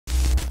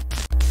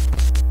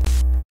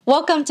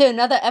Welcome to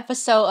another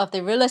episode of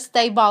the Real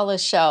Estate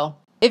Ballers Show.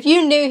 If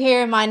you're new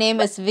here, my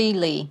name is Vee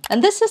Lee,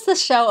 and this is the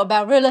show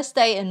about real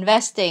estate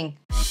investing.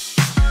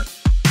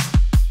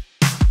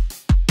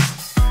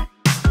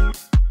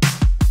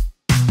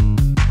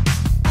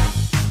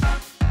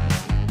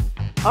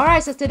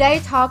 Alright, so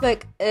today's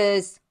topic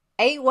is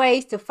 8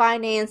 ways to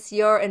finance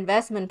your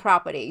investment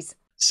properties.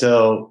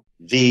 So,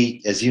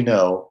 V, as you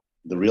know,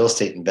 the real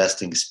estate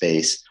investing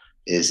space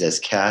is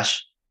as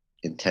cash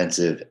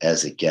intensive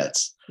as it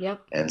gets.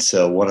 Yep. And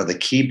so one of the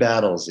key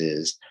battles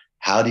is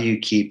how do you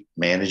keep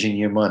managing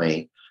your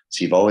money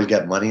so you've always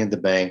got money in the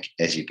bank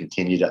as you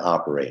continue to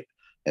operate?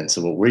 And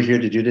so what we're here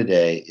to do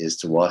today is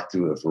to walk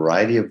through a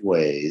variety of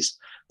ways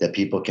that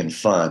people can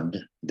fund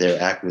their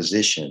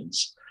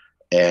acquisitions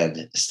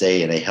and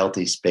stay in a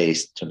healthy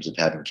space in terms of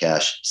having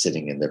cash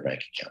sitting in their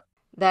bank account.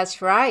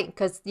 That's right,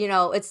 because,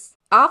 it's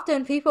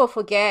often people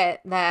forget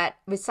that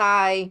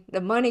beside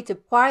the money to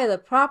acquire the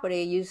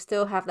property, you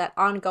still have that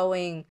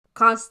ongoing,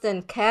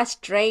 constant cash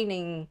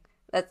draining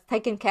that's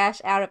taking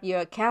cash out of your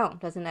account,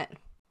 doesn't it?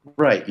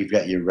 Right. You've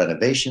got your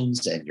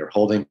renovations and your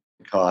holding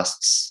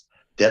costs,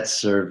 debt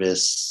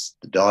service,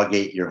 the dog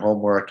ate your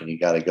homework, and you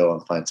got to go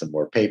and find some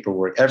more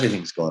paperwork.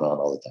 Everything's going on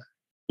all the time.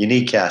 You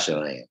need cash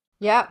on hand.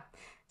 Yeah.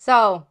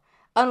 So,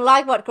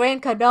 unlike what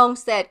Grant Cardone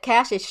said,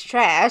 cash is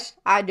trash,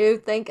 I do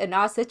think in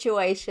our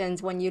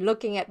situations, when you're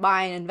looking at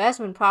buying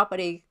investment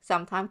property,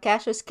 sometimes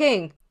cash is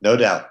king. No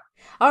doubt.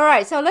 All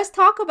right, so let's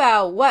talk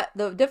about what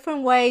the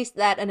different ways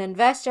that an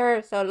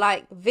investor, so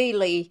like Vee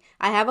Lee,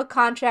 I have a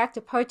contract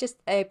to purchase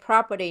a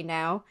property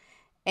now,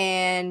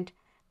 and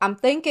I'm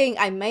thinking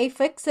I may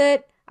fix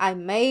it, I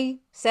may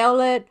sell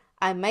it,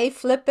 I may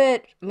flip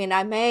it,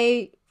 I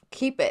may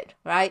keep it,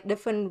 right?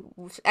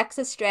 Different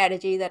exit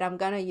strategy that I'm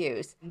going to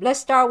use. Let's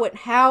start with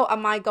how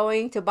am I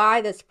going to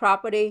buy this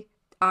property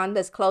on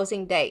this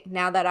closing date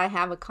now that I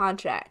have a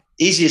contract?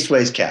 Easiest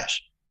way is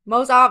cash.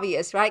 Most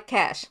obvious, right?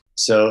 Cash.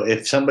 So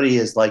if somebody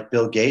is like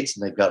Bill Gates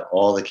and they've got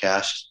all the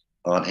cash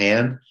on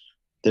hand,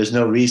 there's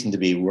no reason to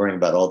be worrying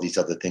about all these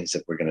other things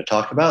that we're going to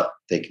talk about.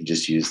 They can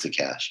just use the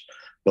cash.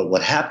 But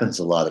what happens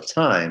a lot of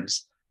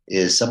times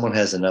is someone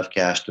has enough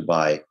cash to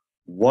buy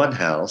one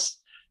house,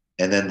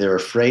 and then they're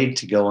afraid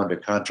to go under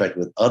contract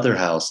with other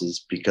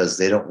houses because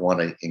they don't want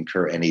to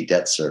incur any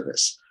debt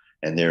service.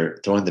 And they're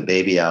throwing the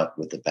baby out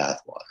with the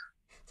bathwater.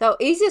 So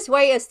easiest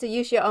way is to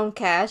use your own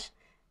cash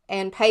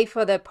and pay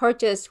for the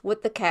purchase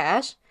with the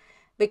cash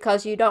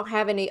because you don't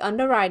have any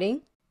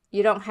underwriting.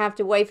 You don't have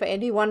to wait for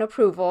anyone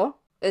approval.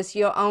 It's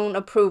your own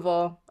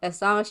approval.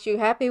 As long as you're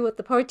happy with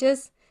the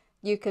purchase,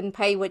 you can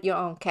pay with your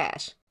own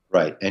cash.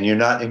 Right. And you're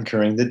not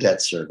incurring the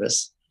debt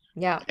service.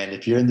 Yeah. And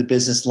if you're in the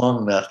business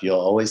long enough, you'll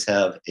always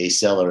have a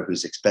seller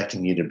who's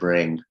expecting you to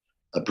bring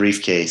a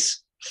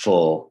briefcase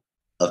full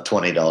of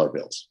 $20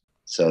 bills.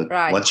 So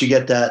Once you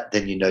get that,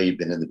 then you know you've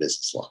been in the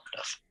business long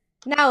enough.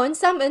 Now, in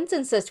some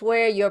instances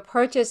where your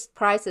purchase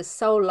price is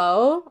so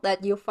low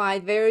that you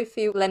find very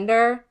few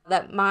lender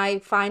that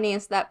might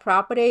finance that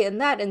property, in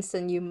that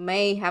instance, you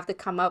may have to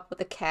come up with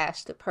the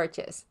cash to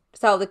purchase.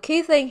 So the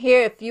key thing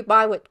here, if you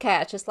buy with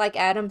cash, just like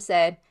Adam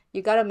said,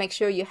 you got to make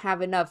sure you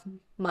have enough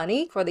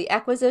money for the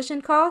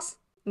acquisition cost,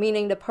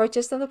 meaning the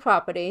purchase of the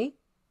property,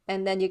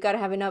 and then you got to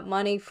have enough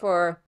money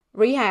for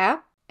rehab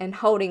and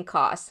holding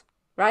costs.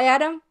 Right,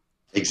 Adam?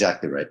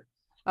 Exactly right.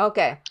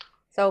 Okay.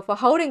 So for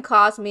holding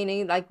costs,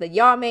 meaning like the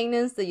yard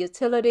maintenance, the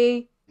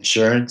utility,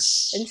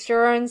 insurance,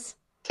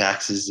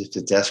 taxes if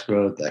it's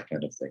escrowed, that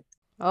kind of thing.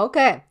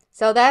 Okay.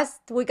 So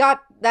we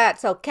got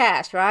that. So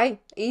cash, right?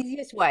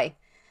 Easiest way.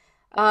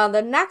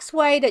 The next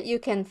way that you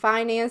can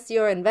finance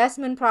your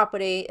investment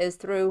property is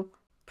through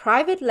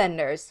private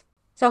lenders.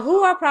 So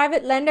who are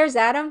private lenders,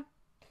 Adam?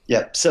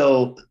 Yeah.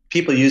 So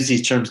people use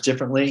these terms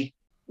differently.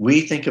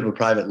 We think of a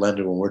private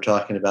lender when we're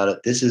talking about it.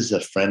 This is a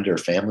friend or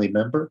family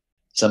member,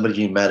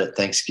 somebody you met at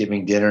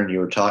Thanksgiving dinner and you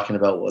were talking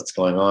about what's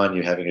going on.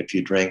 You're having a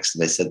few drinks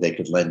and they said they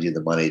could lend you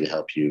the money to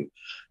help you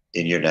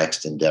in your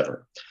next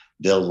endeavor.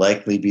 They'll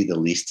likely be the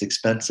least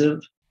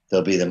expensive.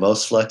 They'll be the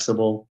most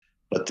flexible,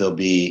 but they'll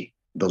be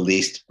the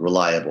least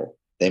reliable.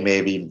 They may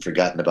have even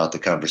forgotten about the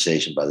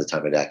conversation by the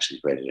time it actually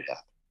is ready to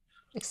happen.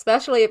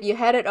 Especially if you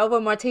had it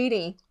over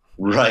martini.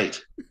 Right,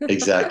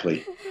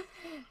 exactly.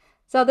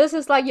 So this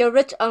is like your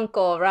rich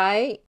uncle,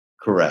 right?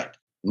 Correct.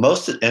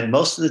 Most of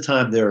the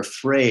time they're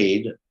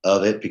afraid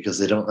of it because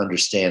they don't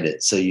understand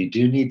it. So you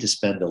do need to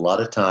spend a lot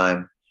of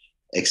time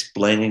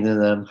explaining to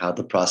them how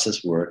the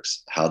process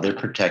works, how they're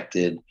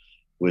protected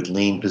with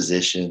lien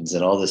positions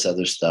and all this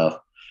other stuff.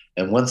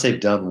 And once they've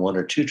done one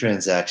or two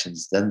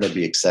transactions, then they'll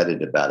be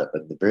excited about it.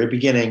 But at the very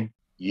beginning,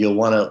 you'll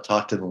want to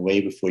talk to them way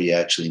before you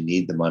actually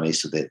need the money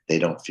so that they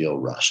don't feel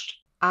rushed.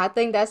 I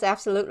think that's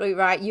absolutely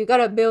right. You got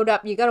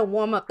to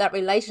warm up that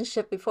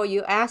relationship before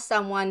you ask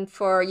someone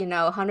for,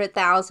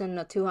 $100,000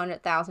 or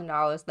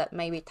 $200,000 that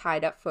may be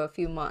tied up for a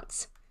few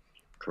months.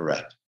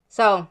 Correct.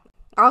 So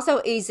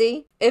also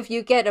easy if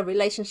you get a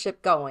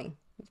relationship going,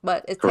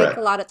 but it takes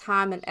a lot of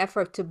time and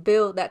effort to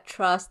build that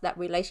trust, that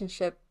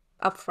relationship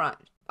up front.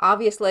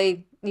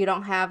 obviously you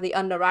don't have the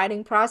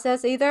underwriting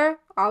process either.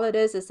 All it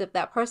is if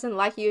that person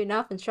likes you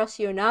enough and trusts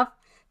you enough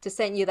to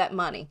send you that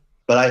money.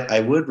 But I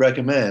would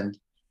recommend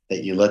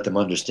that you let them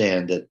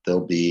understand that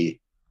there'll be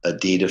a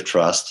deed of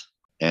trust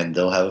and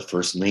they'll have a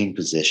first lien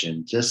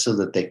position just so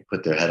that they can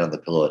put their head on the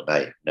pillow at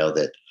night, know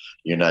that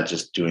you're not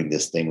just doing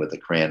this thing with a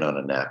crayon on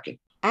a napkin.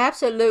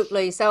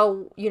 Absolutely.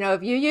 So,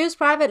 if you use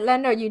private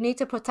lender, you need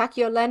to protect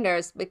your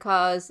lenders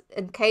because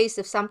in case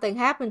if something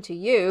happened to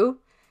you,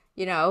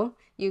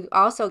 you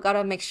also got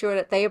to make sure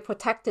that they are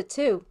protected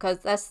too, because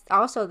that's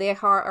also their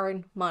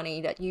hard-earned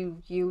money that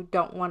you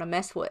don't want to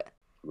mess with.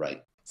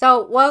 Right.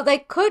 So, well, they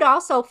could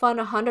also fund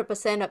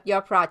 100% of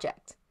your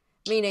project,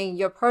 meaning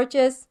your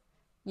purchase,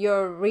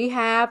 your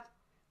rehab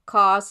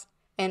costs,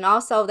 and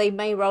also they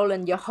may roll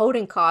in your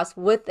holding costs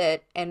with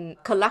it and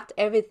collect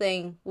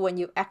everything when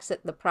you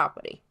exit the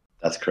property.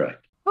 That's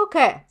correct.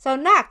 Okay, so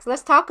next,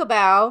 let's talk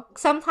about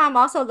sometimes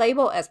also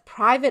labeled as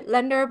private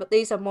lender, but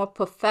these are more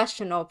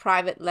professional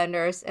private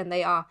lenders, and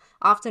they are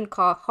often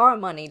called hard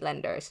money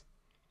lenders.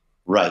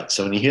 Right.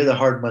 So when you hear the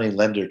hard money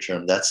lender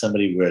term, that's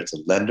somebody where it's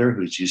a lender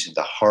who's using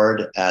the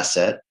hard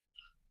asset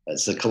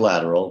as the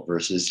collateral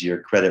versus your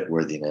credit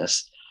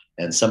worthiness.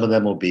 And some of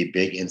them will be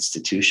big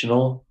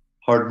institutional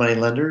hard money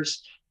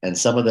lenders, and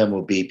some of them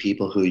will be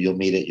people who you'll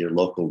meet at your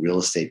local real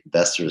estate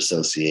investor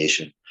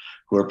association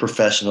who are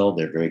professional.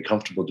 They're very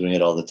comfortable doing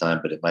it all the time,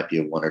 but it might be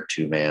a 1 or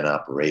 2 man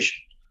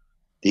operation.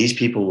 These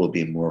people will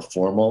be more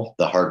formal,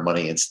 the hard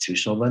money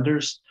institutional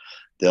lenders.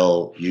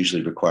 They'll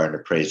usually require an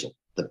appraisal.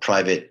 The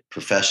private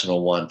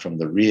professional one from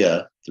the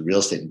REIA, the Real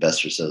Estate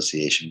Investor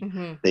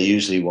Association, they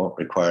usually won't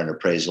require an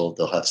appraisal.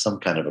 They'll have some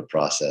kind of a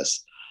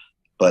process,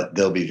 but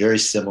they'll be very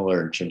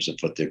similar in terms of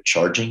what they're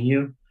charging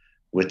you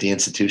with the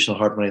institutional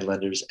hard money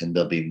lenders, and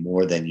they'll be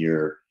more than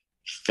your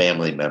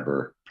family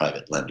member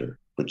private lender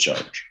would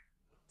charge.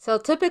 So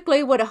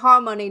typically with a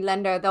hard money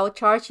lender, they'll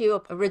charge you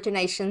an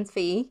origination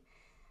fee,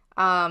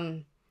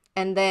 and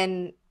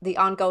then the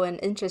ongoing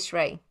interest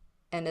rate.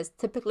 And it's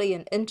typically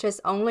an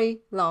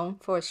interest-only loan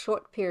for a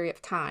short period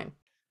of time.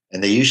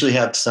 And they usually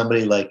have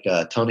somebody like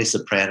Tony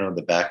Soprano in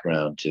the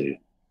background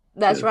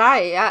That's to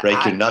right.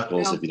 break your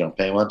knuckles if you don't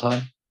pay them on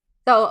time.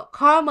 So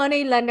hard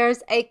money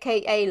lenders,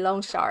 aka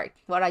loan shark,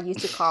 what I used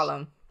to call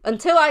them.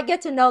 Until I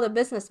get to know the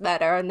business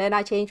better, and then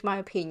I change my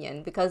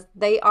opinion because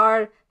they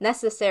are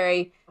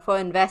necessary for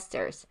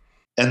investors.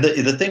 And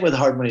the thing with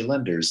hard money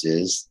lenders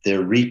is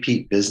they're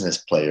repeat business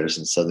players.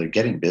 And so they're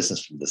getting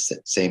business from the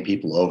same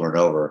people over and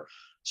over.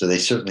 So they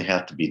certainly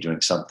have to be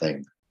doing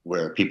something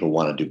where people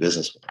want to do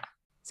business with them.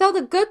 So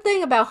the good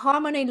thing about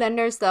hard money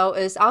lenders, though,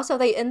 is also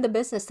they in the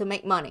business to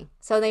make money.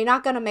 So they're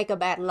not going to make a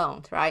bad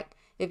loan, right?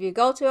 If you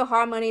go to a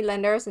hard money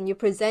lenders and you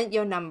present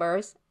your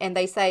numbers and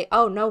they say,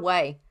 oh, no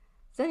way,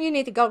 then you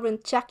need to go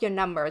and check your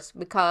numbers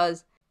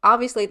because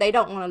obviously they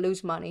don't want to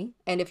lose money.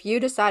 And if you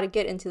decide to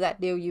get into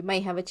that deal, you may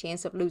have a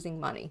chance of losing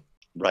money.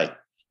 Right.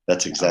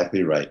 That's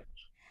exactly right.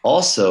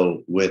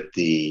 Also, with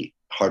the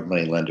hard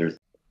money lender,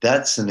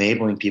 that's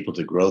enabling people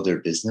to grow their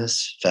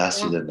business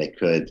faster than they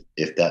could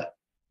if that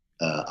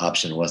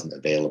option wasn't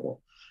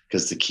available.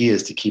 Because the key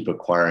is to keep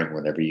acquiring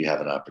whenever you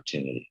have an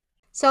opportunity.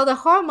 So the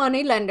hard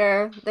money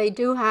lender, they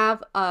do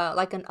have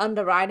like an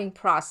underwriting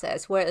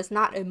process where it's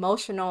not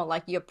emotional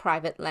like your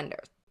private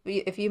lenders.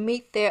 If you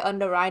meet their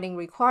underwriting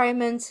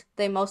requirements,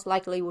 they most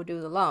likely will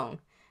do the loan.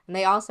 And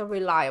they also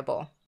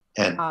reliable.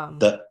 And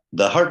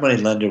the hard money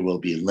lender will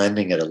be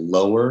lending at a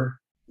lower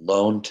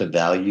loan to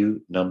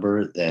value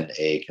number than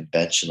a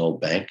conventional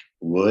bank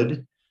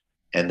would.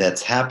 And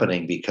that's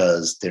happening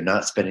because they're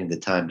not spending the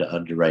time to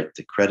underwrite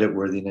the credit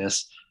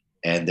worthiness,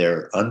 and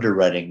they're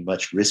underwriting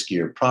much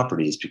riskier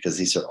properties because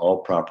these are all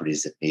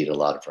properties that need a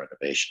lot of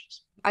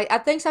renovations. I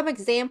think some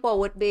example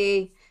would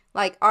be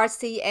like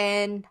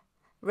RCN,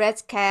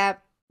 ResCap.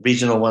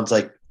 Regional ones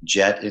like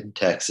Jet in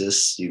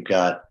Texas. You've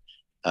got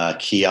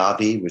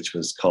Kiavi, which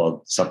was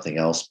called something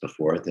else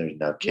before. There's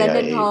now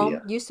Lending KIAV.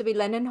 Home used to be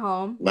Lending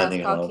Home. Now it's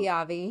Lending called Home.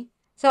 Kiavi.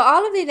 So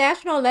all of the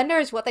national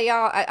lenders, what they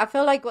are, I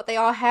feel like what they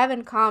all have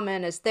in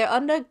common is their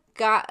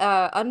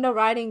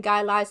underwriting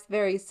guidelines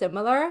very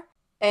similar,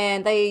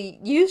 and they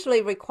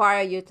usually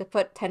require you to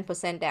put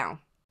 10% down.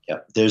 Yeah,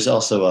 there's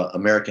also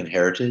American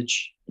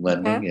Heritage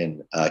Lending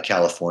in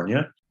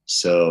California.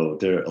 So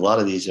a lot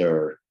of these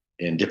are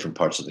in different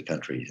parts of the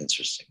country,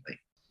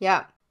 interestingly.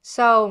 Yeah.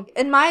 So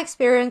in my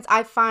experience,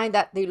 I find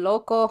that the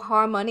local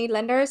hard money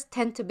lenders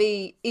tend to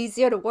be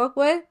easier to work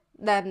with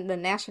than the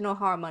national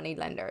hard money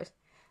lenders.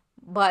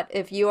 But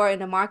if you are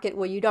in a market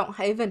where you don't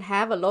even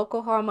have a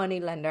local hard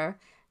money lender,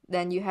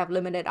 then you have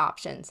limited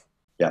options.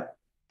 Yeah.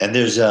 And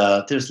there's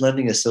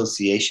lending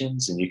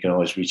associations, and you can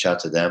always reach out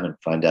to them and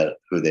find out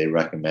who they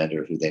recommend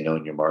or who they know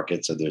in your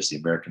market. So there's the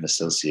American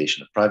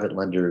Association of Private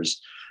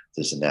Lenders.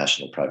 There's the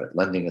National Private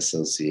Lending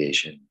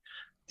Association.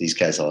 These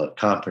guys all have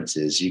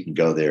conferences. You can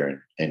go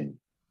there and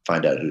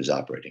find out who's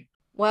operating.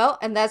 Well,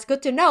 and that's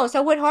good to know.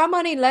 So with hard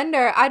money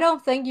lender, I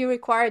don't think you're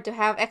required to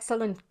have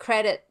excellent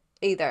credit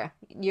either.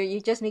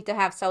 You just need to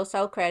have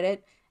so-so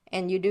credit,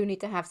 and you do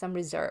need to have some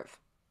reserve.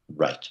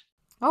 Right.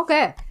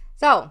 Okay.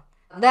 So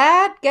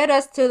That get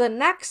us to the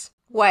next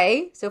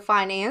way to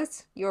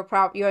finance your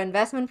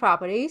investment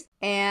properties,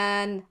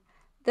 and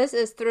this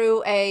is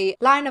through a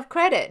line of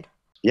credit.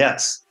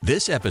 Yes.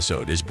 This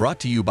episode is brought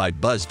to you by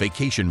Buzz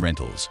Vacation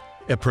Rentals,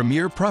 a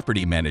premier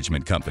property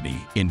management company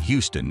in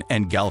Houston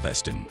and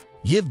Galveston.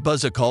 Give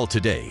Buzz a call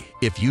today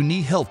if you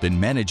need help in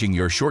managing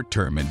your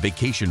short-term and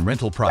vacation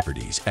rental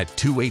properties at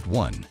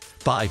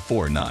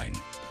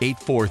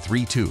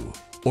 281-549-8432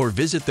 or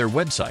visit their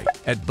website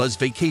at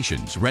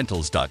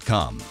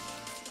buzzvacationsrentals.com.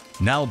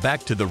 Now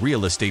back to the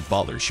Real Estate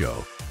Baller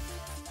Show.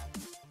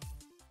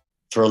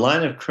 For a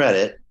line of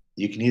credit,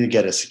 you can either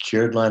get a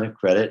secured line of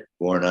credit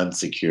or an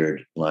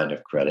unsecured line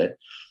of credit.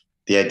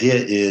 The idea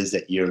is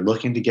that you're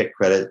looking to get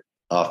credit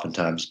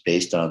oftentimes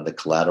based on the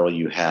collateral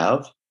you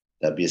have.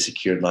 That'd be a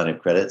secured line of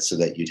credit so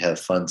that you'd have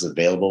funds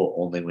available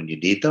only when you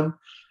need them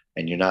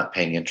and you're not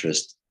paying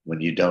interest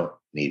when you don't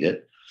need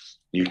it.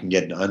 You can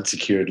get an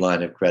unsecured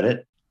line of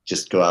credit.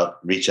 Just go out,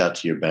 reach out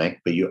to your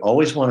bank, but you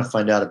always want to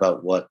find out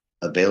about what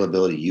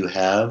availability you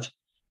have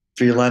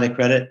for your line of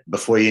credit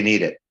before you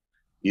need it.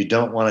 You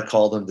don't want to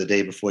call them the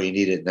day before you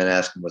need it and then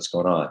ask them what's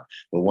going on.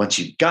 But once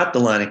you've got the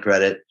line of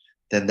credit,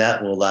 then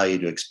that will allow you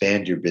to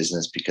expand your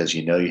business because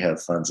you know you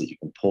have funds that you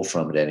can pull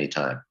from at any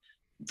time.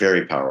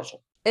 Very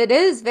powerful. It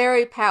is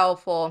very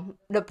powerful.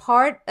 The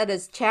part that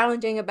is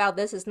challenging about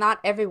this is not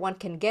everyone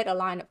can get a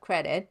line of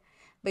credit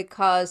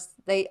because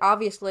they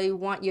obviously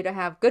want you to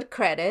have good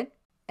credit,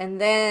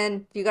 and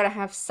then you got to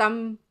have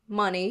some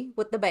money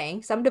with the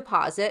bank, some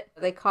deposit.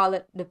 They call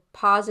it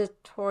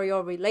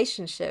depositorial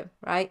relationship,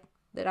 right?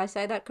 Did I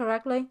say that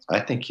correctly?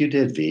 I think you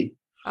did, V.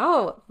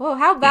 Oh, well,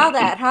 how about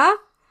that, huh?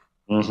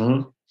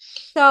 Mm-hmm.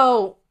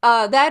 So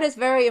that is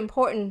very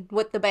important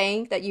with the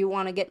bank that you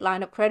want to get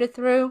line of credit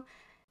through.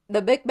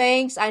 The big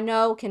banks I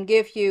know can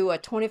give you a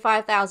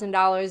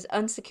 $25,000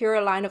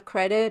 unsecured line of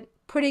credit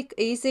pretty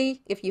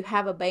easy if you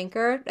have a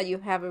banker that you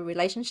have a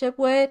relationship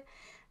with.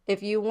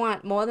 If you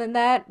want more than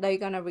that, they're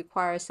going to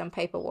require some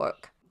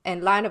paperwork.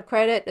 And line of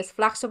credit is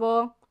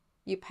flexible.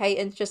 You pay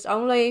interest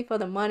only for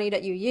the money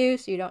that you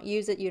use. You don't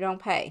use it, you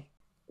don't pay.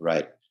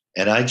 Right.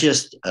 And I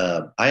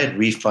had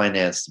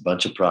refinanced a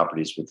bunch of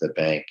properties with the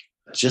bank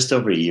just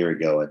over a year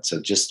ago. And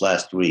so just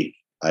last week,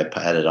 I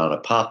had it on a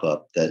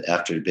pop-up that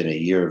after it had been a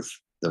year of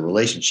the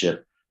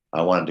relationship,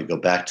 I wanted to go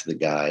back to the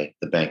guy,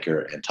 the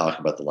banker, and talk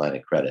about the line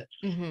of credit.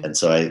 Mm-hmm. And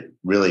so I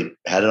really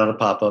had it on a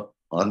pop-up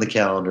on the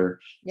calendar,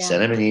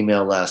 sent him an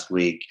email last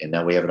week, and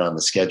now we have it on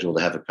the schedule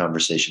to have a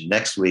conversation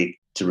next week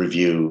to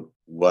review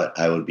what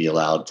I would be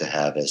allowed to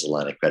have as a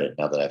line of credit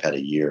now that I've had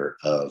a year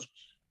of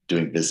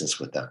doing business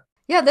with them.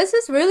 Yeah, this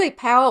is really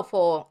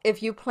powerful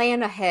if you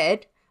plan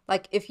ahead.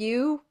 Like if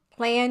you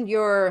plan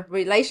your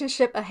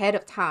relationship ahead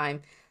of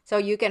time, so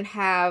you can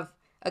have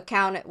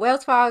account at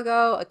Wells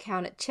Fargo,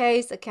 account at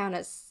Chase, account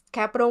at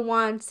Capital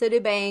One,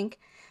 Citibank,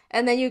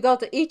 and then you go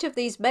to each of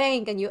these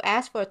banks and you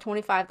ask for a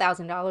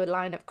 $25,000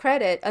 line of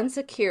credit,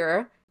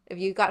 unsecured. If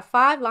you got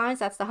 5 lines,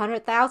 that's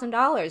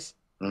 $100,000.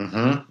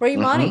 Mm-hmm. Free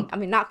money. Mm-hmm. I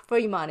mean, not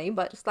free money,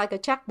 but it's like a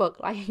checkbook,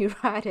 like you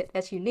write it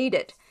as you need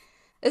it.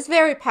 It's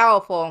very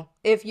powerful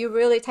if you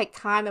really take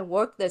time and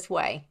work this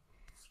way.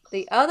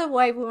 The other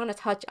way we want to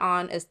touch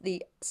on is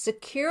the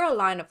secure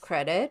line of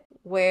credit,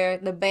 where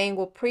the bank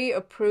will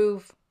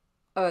pre-approve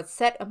a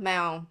set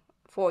amount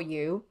for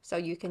you, so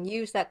you can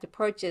use that to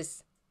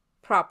purchase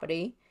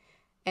property,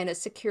 and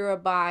it's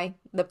secured by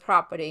the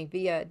property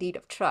via deed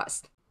of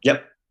trust.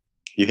 Yep.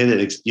 You hit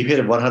it. You hit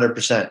it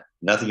 100%.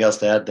 Nothing else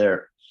to add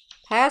there.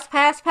 Pass,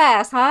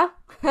 huh?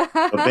 Well,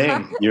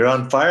 bang, you're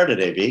on fire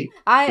today, V.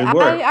 Good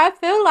work. I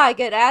feel like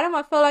it, Adam.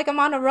 I feel like I'm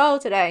on a roll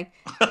today.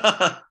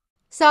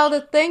 So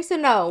the things to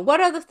know.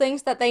 What are the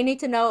things that they need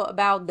to know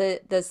about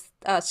this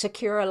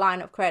secure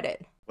line of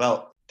credit?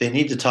 Well, they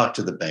need to talk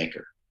to the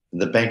banker.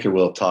 The banker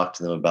will talk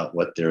to them about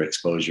what their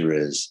exposure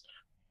is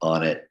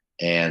on it.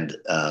 And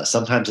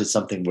sometimes it's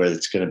something where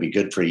it's going to be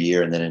good for a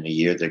year, and then in a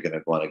year they're going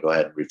to want to go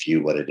ahead and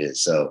review what it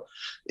is. So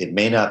it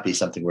may not be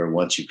something where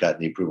once you've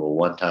gotten the approval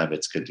one time,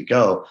 it's good to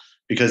go,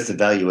 because the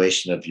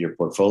valuation of your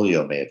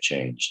portfolio may have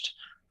changed.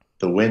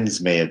 The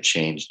winds may have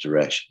changed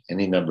direction.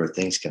 Any number of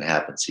things can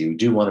happen. So you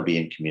do want to be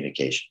in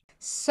communication.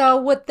 So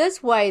with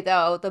this way,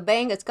 though, the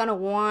bank is going to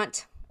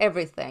want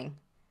everything,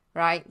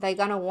 right? They're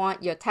going to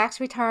want your tax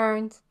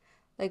returns.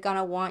 They're going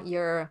to want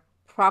your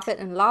profit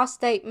and loss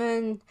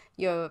statement,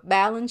 your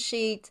balance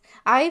sheet.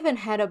 I even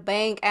had a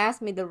bank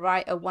ask me to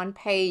write a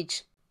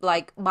 1-page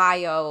like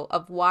bio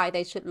of why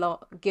they should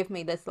give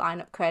me this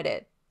line of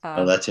credit.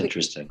 Oh, that's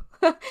interesting.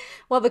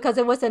 Well, because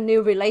it was a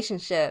new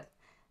relationship.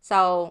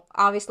 So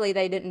obviously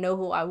they didn't know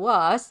who I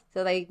was,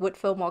 so they would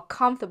feel more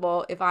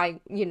comfortable if I,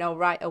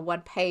 write a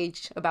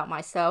 1-page about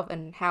myself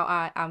and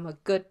how I'm a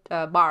good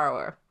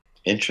borrower.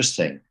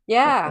 Interesting.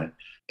 Yeah. Okay.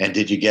 And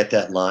did you get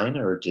that line,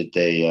 or did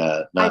they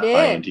not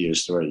buy into your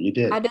story? You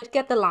did. I did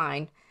get the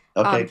line.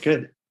 Okay,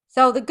 good.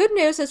 So the good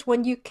news is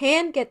when you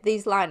can get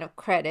these line of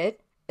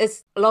credit,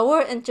 it's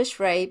lower interest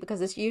rate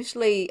because it's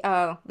usually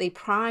the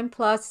prime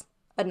plus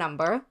a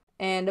number.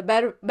 And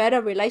the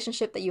better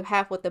relationship that you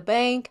have with the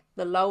bank,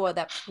 the lower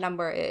that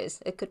number is.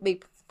 It could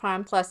be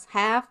prime plus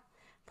half,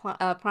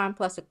 prime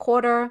plus a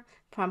quarter,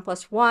 prime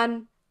plus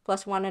 1,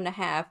 plus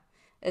 1.5.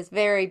 It's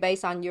very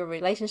based on your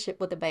relationship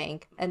with the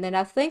bank. And then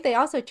I think they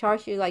also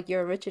charge you like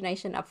your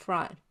origination up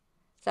front.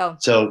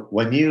 So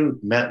when you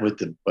met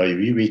with or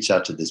you reached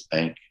out to this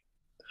bank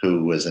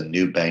who was a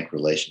new bank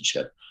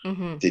relationship,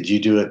 did you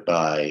do it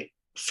by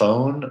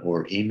phone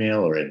or email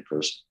or in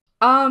person?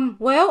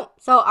 Well,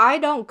 so I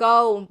don't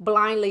go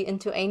blindly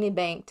into any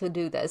bank to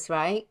do this,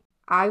 right?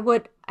 I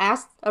would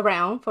ask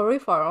around for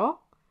referral.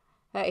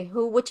 Hey,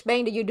 which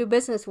bank do you do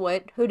business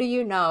with? Who do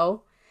you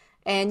know?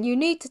 And you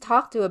need to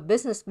talk to a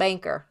business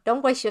banker.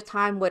 Don't waste your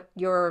time with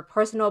your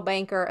personal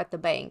banker at the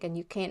bank. And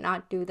you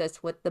cannot do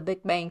this with the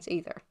big banks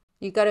either.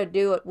 You got to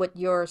do it with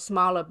your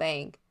smaller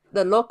bank,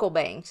 the local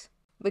banks,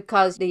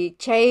 because the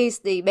Chase,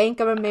 the Bank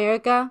of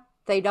America,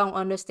 they don't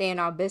understand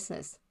our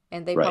business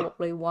and they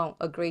probably won't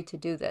agree to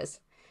do this.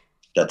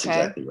 That's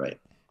exactly right.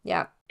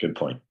 Yeah. Good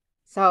point.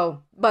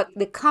 So, but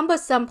the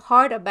cumbersome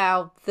part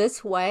about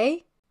this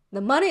way,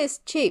 the money is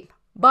cheap,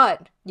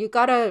 but you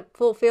gotta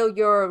fulfill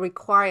your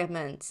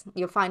requirements,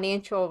 your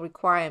financial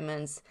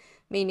requirements,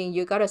 meaning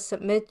you gotta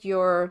submit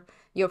your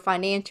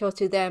financial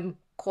to them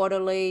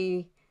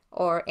quarterly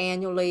or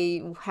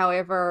annually,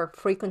 however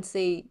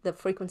the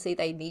frequency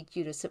they need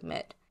you to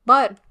submit.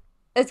 But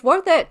it's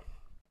worth it.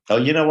 Oh,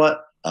 you know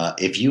what?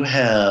 If you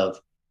have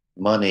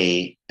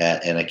money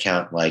at an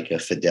account like a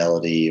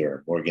Fidelity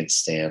or Morgan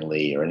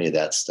Stanley or any of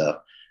that stuff,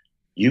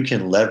 you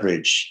can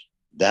leverage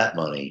that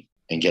money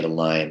and get a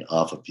line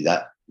off of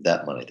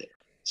that money there.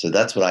 So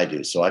that's what I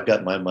do. So I've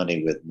got my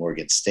money with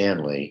Morgan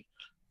Stanley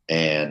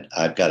and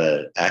I've got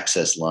an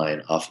access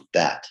line off of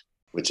that,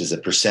 which is a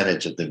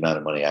percentage of the amount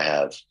of money I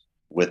have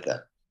with them.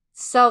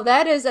 So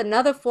that is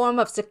another form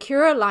of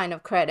secure line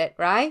of credit,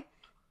 right?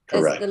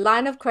 Correct. Is the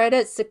line of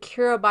credit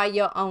secure by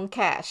your own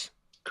cash?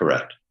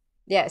 Correct.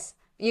 Yes.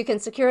 You can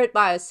secure it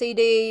by a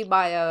CD,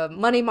 by a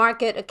money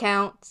market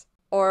account,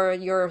 or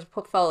your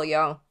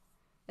portfolio,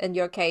 in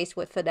your case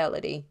with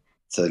Fidelity.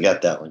 So they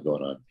got that one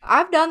going on.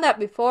 I've done that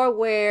before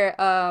where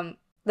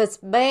this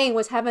bank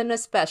was having a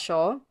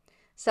special.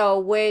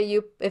 So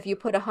if you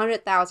put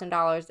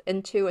 $100,000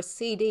 into a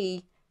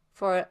CD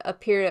for a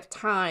period of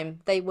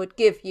time, they would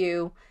give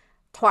you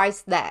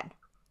twice that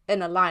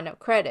in a line of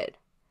credit.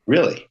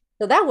 Really?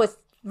 So that was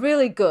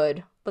really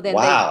good. But then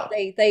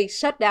they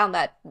shut down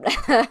that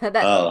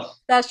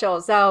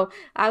special. So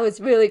I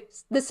was really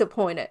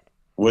disappointed.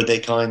 Were they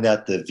calling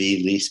that the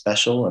Vee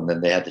special and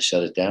then they had to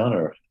shut it down,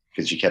 or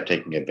because you kept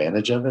taking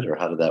advantage of it, or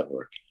how did that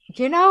work?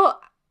 You know,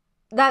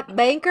 that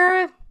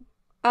banker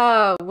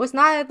was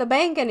not at the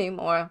bank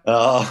anymore.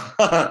 Oh.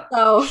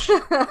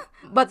 So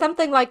but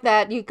something like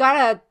that,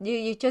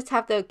 you just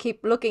have to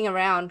keep looking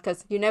around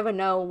because you never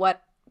know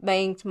what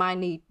banks might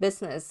need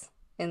business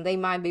and they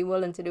might be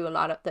willing to do a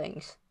lot of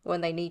things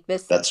when they need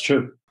business. That's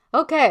true.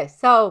 Okay,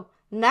 so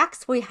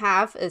next we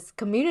have is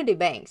community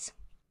banks.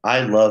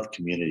 I love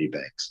community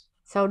banks.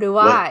 So do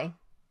I.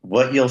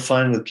 What you'll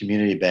find with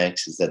community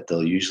banks is that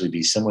they'll usually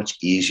be so much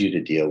easier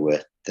to deal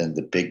with than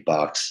the big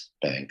box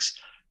banks.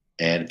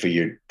 And for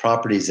your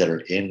properties that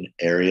are in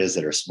areas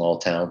that are small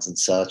towns and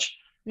such,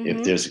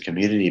 if there's a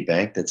community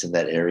bank that's in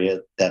that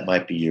area, that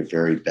might be your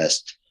very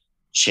best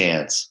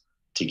chance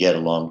to get a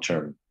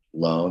long-term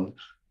loan.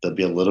 They'll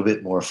be a little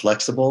bit more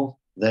flexible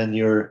than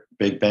your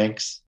big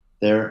banks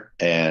there.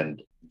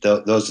 And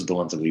those are the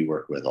ones that we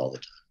work with all the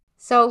time.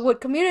 So with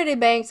community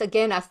banks,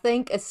 again, I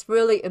think it's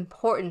really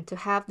important to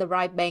have the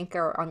right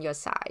banker on your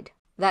side.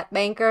 That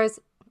banker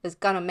is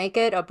going to make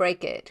it or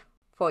break it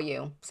for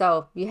you.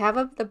 So you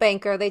have the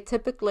banker,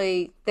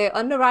 their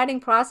underwriting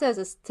process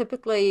is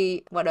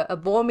typically a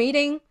board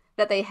meeting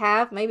that they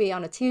have maybe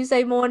on a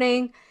Tuesday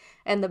morning.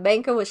 And the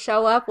banker will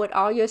show up with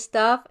all your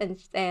stuff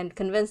and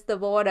convince the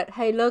board that,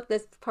 hey, look,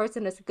 this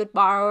person is a good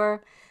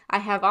borrower. I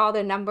have all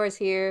their numbers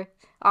here,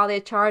 all their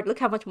chart. Look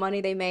how much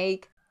money they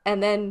make.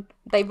 And then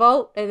they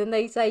vote and then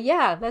they say,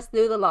 yeah, let's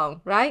do the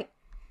loan, right?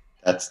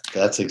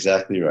 That's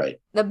exactly right.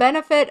 The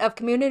benefit of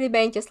community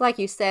bank, just like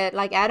you said,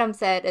 like Adam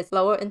said, is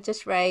lower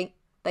interest rate.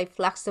 They're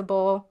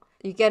flexible.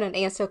 You get an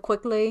answer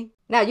quickly.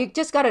 Now, you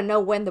just got to know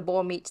when the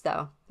board meets,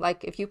 though.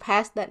 Like, if you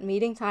pass that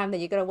meeting time,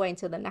 then you got to wait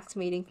until the next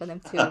meeting for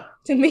them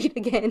to meet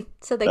again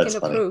so they can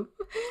approve.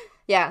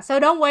 Yeah, so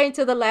don't wait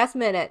until the last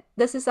minute.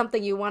 This is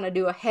something you want to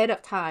do ahead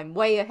of time,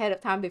 way ahead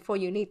of time before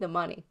you need the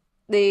money.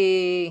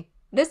 The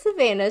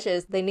disadvantage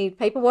is they need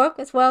paperwork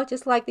as well,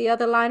 just like the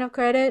other line of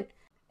credit,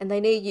 and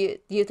they need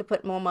you to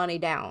put more money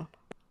down.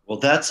 Well,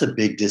 that's a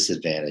big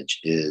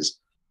disadvantage is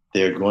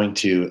they're going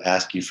to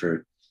ask you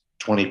for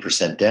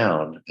 20%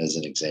 down as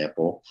an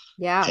example.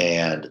 Yeah.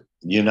 And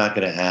you're not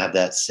going to have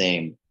that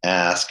same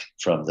ask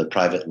from the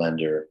private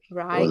lender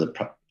or the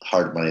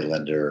hard money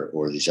lender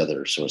or these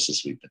other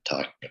sources we've been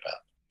talking about.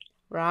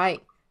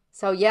 Right.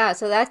 So yeah,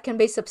 so that can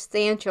be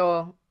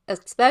substantial,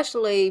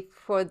 especially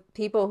for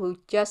people who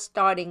just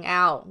starting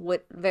out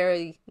with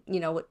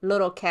with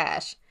little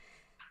cash.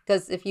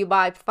 Because if you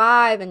buy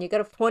 5 and you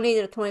get a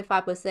 20 to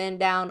 25%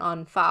 down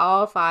on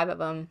all 5 of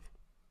them,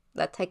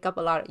 that take up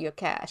a lot of your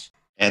cash.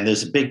 And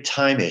there's a big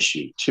time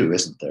issue too,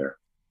 isn't there?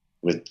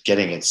 with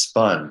getting it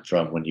spun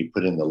from when you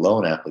put in the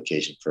loan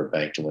application for a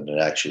bank to when it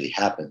actually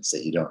happens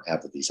that you don't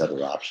have with these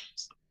other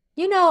options.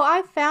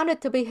 I found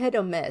it to be hit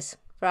or miss,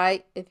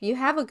 right? If you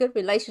have a good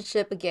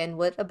relationship again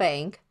with a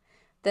bank,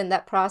 then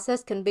that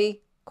process can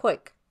be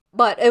quick.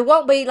 But it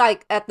won't be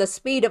like at the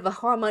speed of a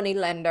hard money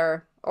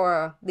lender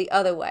or the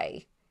other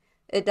way.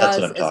 That's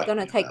what I'm It's going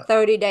to talking take about.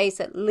 30 days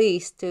at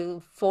least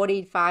to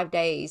 45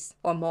 days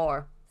or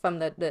more from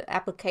the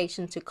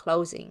application to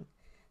closing.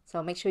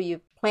 So make sure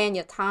you plan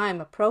your time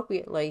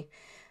appropriately.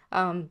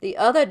 The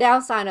other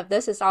downside of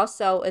this is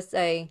also it's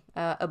a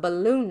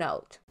balloon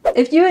note.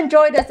 If you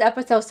enjoyed this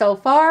episode so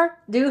far,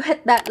 do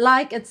hit that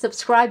like and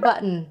subscribe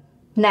button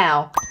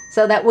now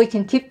so that we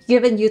can keep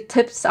giving you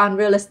tips on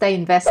real estate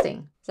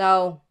investing.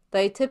 So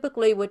they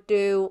typically would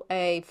do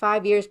a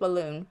 5 years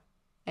balloon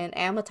and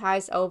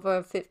amortize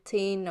over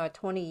 15 or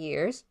 20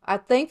 years. I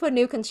think for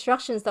new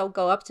constructions, they'll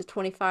go up to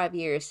 25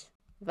 years,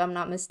 if I'm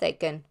not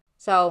mistaken.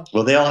 So,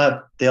 well, they all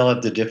have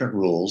the different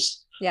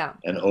rules yeah.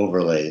 and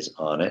overlays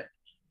on it.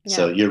 Yeah.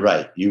 So you're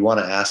right. You want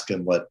to ask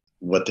them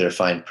what their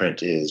fine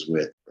print is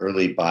with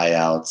early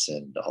buyouts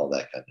and all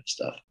that kind of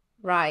stuff.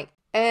 Right.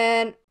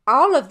 And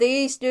all of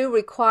these do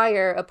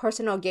require a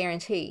personal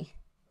guarantee.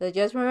 So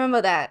just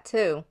remember that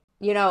too.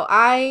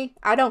 I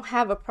don't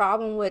have a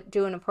problem with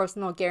doing a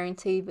personal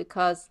guarantee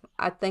because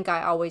I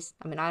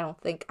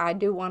don't think I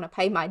do want to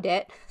pay my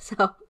debt.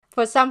 So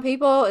for some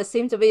people, it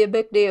seems to be a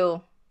big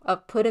deal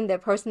of putting their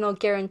personal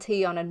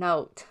guarantee on a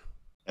note.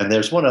 And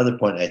there's one other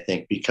point, I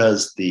think,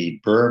 because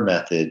the Burr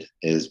method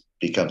has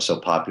become so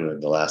popular in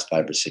the last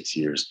 5 or 6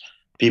 years,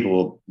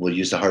 people will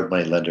use the hard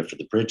money lender for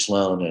the bridge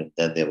loan, and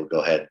then they will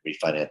go ahead and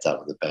refinance out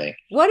with the bank.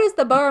 What is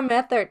the Burr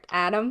method,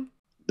 Adam?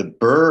 The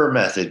Burr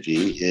method,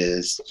 V,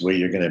 is where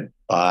you're going to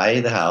buy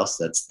the house.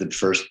 That's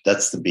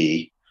the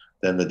B.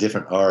 Then the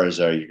different R's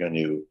are you're going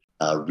to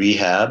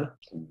rehab,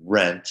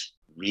 rent,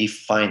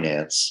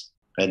 refinance,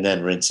 and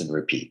then rinse and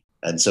repeat.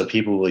 And so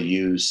people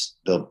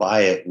they'll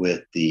buy it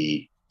with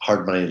the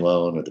hard money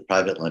loan or the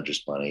private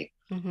lender's money.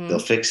 Mm-hmm. They'll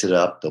fix it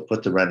up. They'll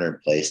put the renter in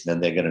place, and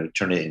then they're going to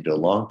turn it into a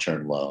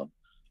long-term loan.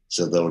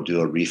 So they'll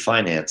do a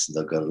refinance and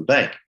they'll go to the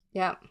bank.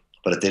 Yeah.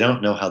 But if they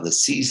don't know how the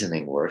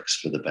seasoning works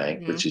for the bank,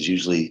 mm-hmm. which is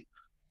usually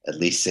at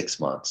least 6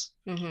 months,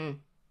 mm-hmm.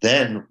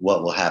 then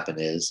what will happen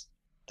is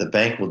the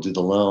bank will do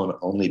the loan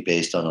only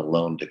based on a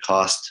loan to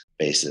cost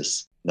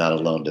basis, not a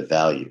loan to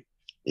value.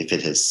 If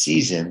it has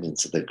seasoned, and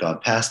so they've gone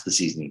past the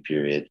seasoning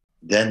period,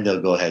 then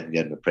they'll go ahead and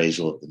get an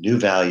appraisal of the new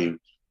value,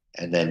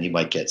 and then you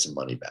might get some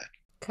money back.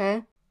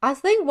 Okay. I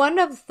think one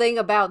of the thing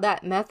about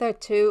that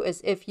method too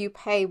is if you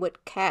pay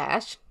with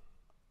cash,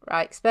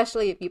 right?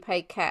 Especially if you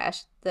pay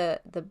cash, the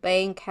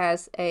bank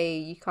has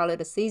you call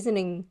it a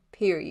seasoning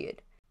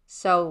period.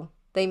 So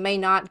they may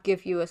not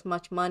give you as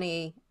much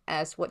money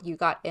as what you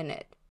got in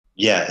it.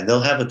 Yeah, and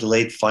they'll have a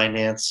delayed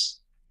finance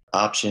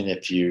option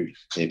if you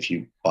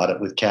bought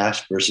it with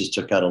cash versus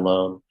took out a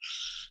loan.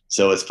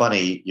 So it's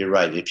funny, you're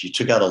right. If you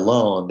took out a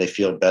loan, they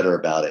feel better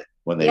about it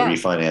when they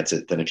refinance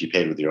it than if you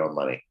paid with your own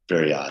money.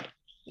 Very odd.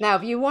 Now,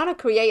 if you want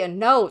to create a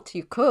note,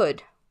 you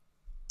could.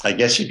 I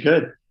guess you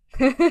could.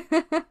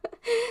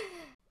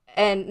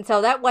 And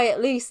so that way,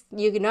 at least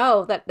you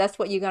know that that's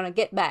what you're going to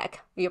get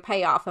back, your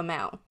payoff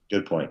amount.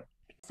 Good point.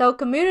 So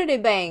community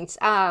banks,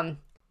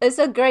 it's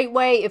a great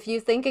way if you're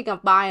thinking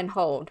of buy and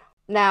hold.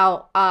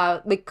 Now,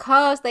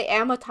 because they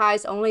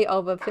amortize only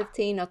over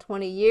 15 or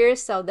 20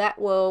 years, so that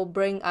will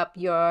bring up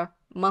your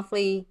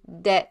monthly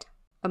debt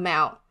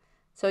amount.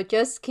 So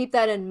just keep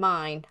that in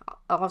mind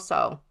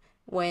also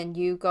when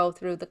you go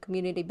through the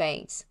community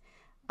banks.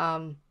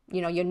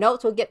 Your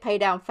notes will get paid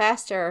down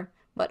faster,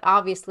 but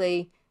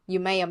obviously you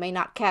may or may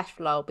not cash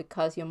flow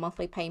because your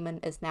monthly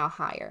payment is now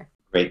higher.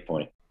 Great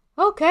point.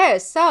 Okay,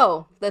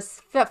 so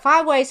there's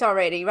 5 ways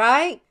already,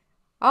 right?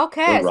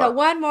 Okay, so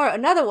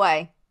another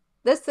way.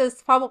 This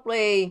is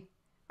probably,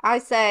 I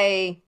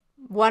say,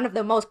 one of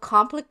the most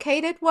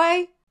complicated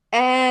way.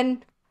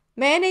 And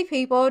many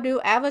people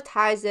do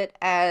advertise it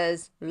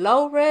as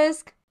low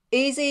risk,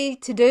 easy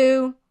to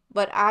do,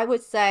 but I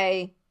would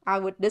say I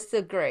would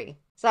disagree.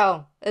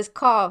 So it's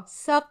called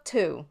sub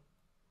 2.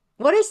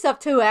 What is sub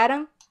 2,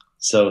 Adam?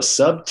 So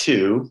sub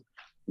 2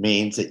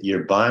 means that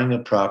you're buying a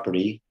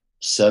property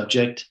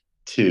subject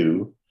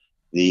to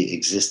the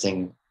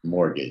existing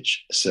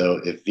mortgage.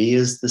 So if V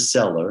is the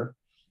seller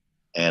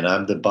and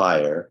I'm the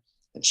buyer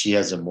and she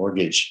has a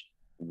mortgage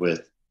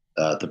with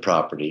the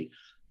property,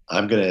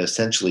 I'm going to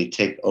essentially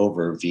take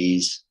over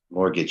V's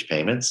mortgage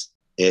payments.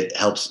 It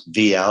helps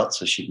V out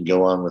so she can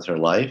go on with her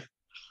life.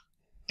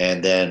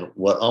 And then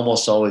what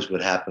almost always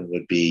would happen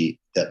would be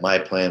that my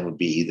plan would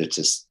be either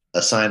to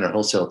assign or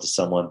wholesale it to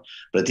someone.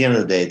 But at the end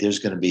of the day, there's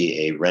going to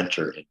be a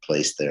renter in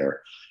place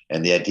there.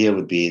 And the idea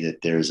would be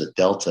that there's a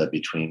delta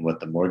between what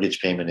the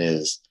mortgage payment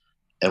is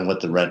and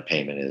what the rent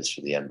payment is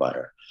for the end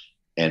buyer.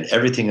 And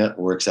everything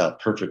works out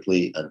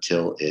perfectly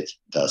until it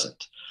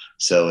doesn't.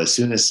 So as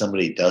soon as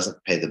somebody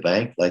doesn't pay the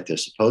bank like they're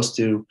supposed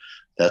to,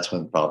 that's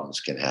when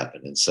problems can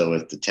happen. And so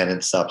if the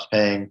tenant stops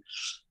paying,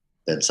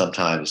 then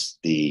sometimes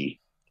the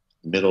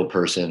middle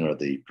person or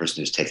the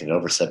person who's taken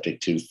over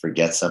subject to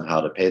forgets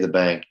somehow to pay the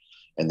bank,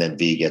 and then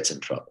V gets in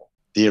trouble.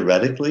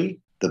 Theoretically,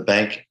 the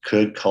bank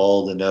could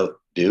call the note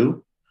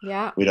due.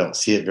 Yeah. We don't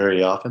see it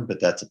very often, but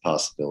that's a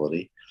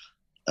possibility.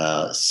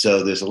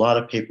 So there's a lot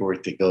of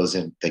paperwork that goes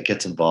in that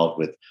gets involved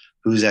with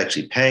who's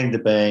actually paying the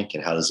bank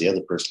and how does the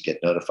other person get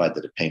notified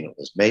that a payment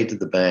was made to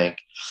the bank,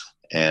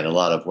 and a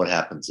lot of what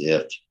happens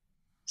if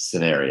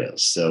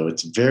scenarios. So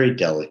it's very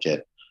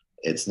delicate.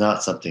 It's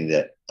not something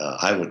that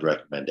I would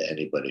recommend to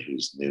anybody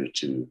who's new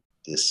to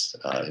this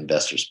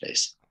investor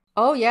space.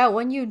 Oh, yeah.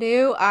 When you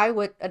do, I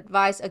would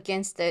advise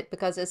against it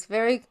because it's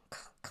very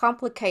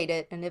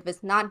complicated. And if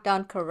it's not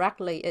done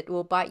correctly, it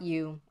will bite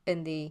you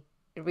in the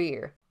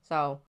rear.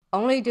 So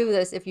only do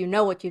this if you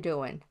know what you're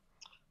doing.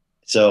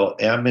 So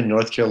I'm in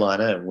North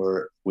Carolina,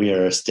 and we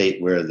are a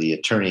state where the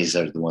attorneys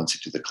are the ones who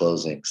do the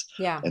closings.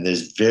 Yeah. And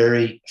there's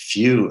very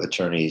few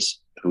attorneys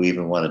who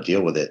even want to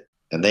deal with it,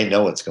 and they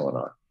know what's going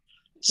on.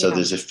 So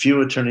there's a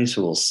few attorneys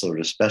who will sort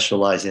of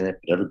specialize in it,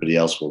 but everybody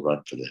else will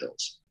run for the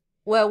hills.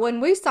 Well, when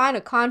we sign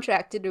a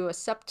contract to do a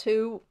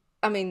sub-2,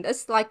 I mean,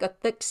 it's like a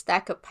thick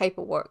stack of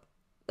paperwork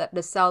that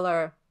the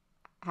seller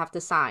have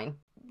to sign.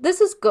 This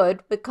is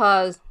good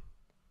because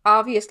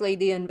obviously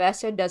the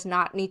investor does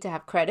not need to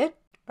have credit,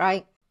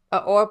 right?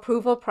 Or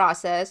approval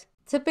process.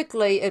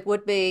 Typically, it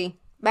would be,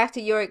 back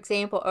to your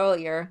example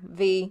earlier,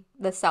 V,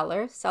 the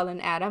seller, selling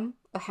Adam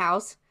a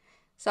house.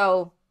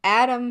 So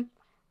Adam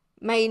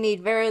may need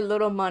very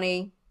little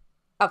money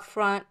up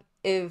front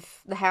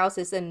if the house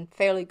is in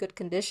fairly good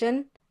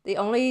condition. The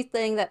only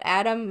thing that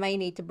Adam may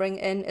need to bring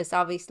in is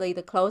obviously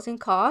the closing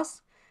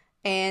costs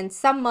and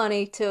some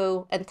money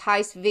to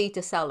entice V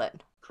to sell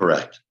it.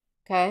 Correct.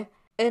 Okay.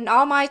 In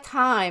all my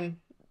time,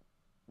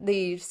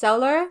 the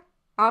seller,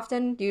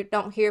 often you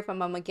don't hear from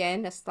them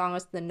again as long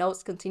as the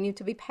notes continue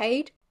to be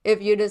paid.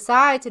 If you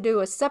decide to do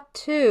a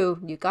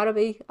sub-2, you got to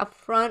be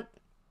upfront,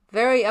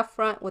 very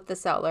upfront with the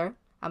seller.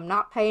 I'm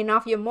not paying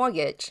off your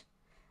mortgage.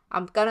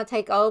 I'm going to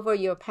take over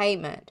your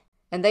payment.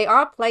 And they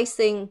are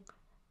placing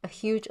a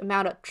huge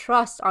amount of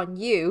trust on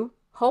you,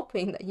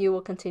 hoping that you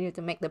will continue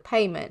to make the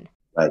payment.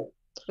 Right.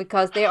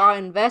 Because there are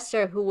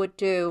investors who would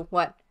do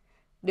what?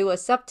 Do a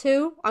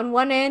sub-2 on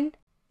one end,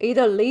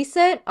 either lease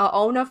it or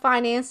owner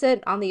finance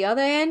it on the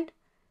other end,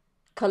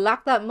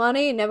 collect that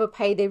money and never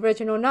pay the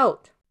original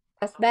note.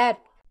 That's bad.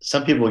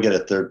 Some people get a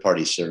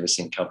third-party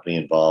servicing company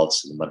involved,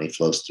 so the money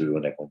flows through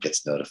and everyone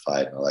gets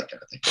notified and all that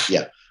kind of thing. But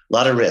yeah, a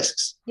lot of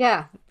risks.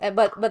 Yeah,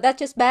 but that's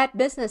just bad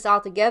business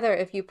altogether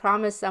if you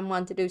promise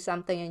someone to do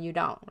something and you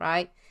don't,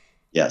 right?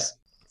 Yes.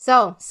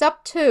 So,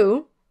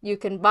 sub-2, you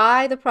can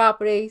buy the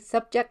property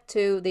subject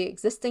to the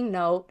existing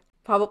note,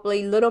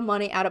 probably little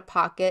money out of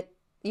pocket.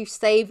 You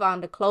save on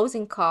the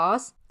closing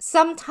costs.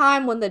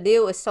 Sometime when the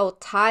deal is so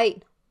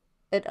tight,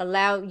 it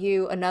allows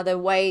you another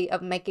way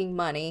of making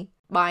money,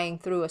 buying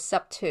through a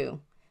sub-2.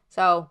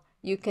 So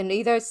you can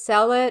either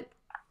sell it,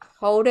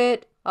 hold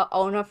it, or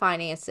owner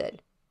finance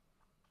it.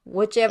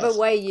 Whichever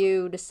way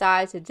you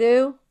decide to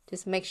do,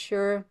 just make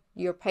sure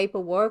your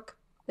paperwork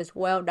is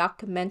well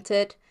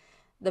documented.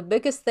 The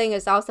biggest thing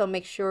is also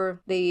make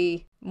sure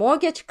the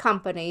mortgage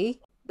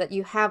company, that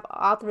you have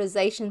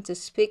authorization to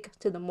speak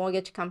to the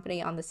mortgage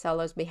company on the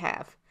seller's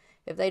behalf.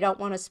 If they don't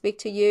want to speak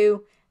to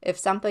you, if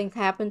something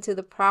happened to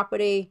the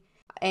property,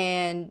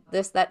 and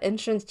there's that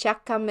insurance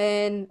check come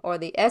in or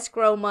the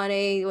escrow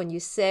money when you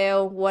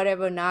sell,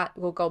 whatever not,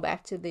 will go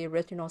back to the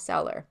original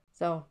seller.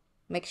 So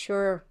make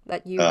sure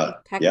that you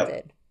protect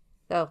it.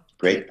 So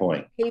great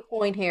point. Key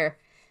point here.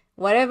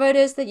 Whatever it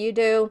is that you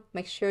do,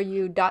 make sure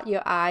you dot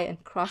your I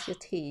and cross your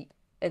T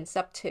in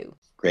sub-2.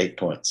 Great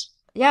points.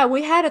 Yeah,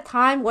 we had a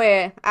time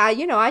where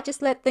I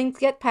just let things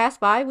get passed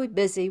by. We're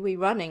busy, we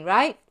running,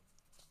 right?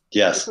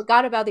 Yes. We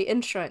forgot about the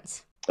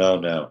insurance. Oh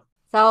no.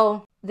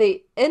 So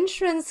the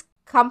insurance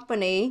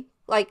company,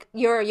 like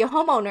your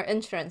homeowner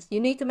insurance, you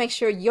need to make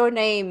sure your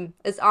name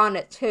is on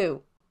it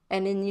too.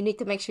 And then you need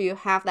to make sure you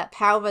have that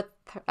power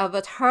of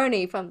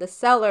attorney from the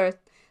seller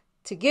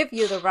to give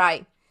you the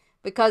right.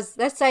 Because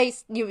let's say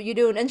you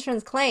do an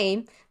insurance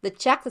claim, the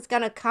check is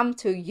going to come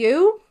to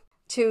you,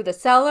 to the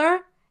seller,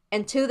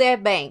 and to their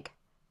bank.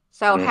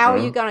 So how are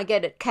you going to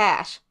get it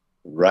cash?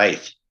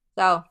 Right.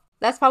 So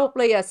that's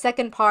probably a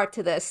second part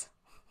to this.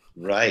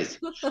 Right.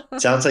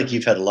 Sounds like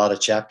you've had a lot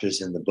of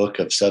chapters in the book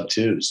of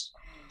sub-2s.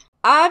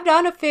 I've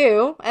done a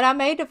few, and I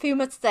made a few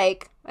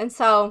mistakes. And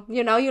so,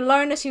 you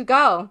learn as you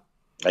go.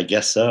 I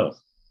guess so.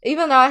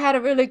 Even though I had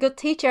a really good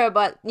teacher,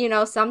 but,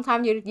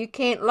 sometimes you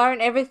can't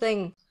learn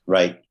everything.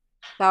 Right.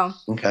 So.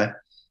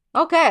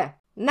 Okay.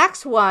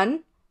 Next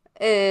one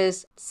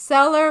is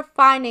seller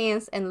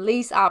finance and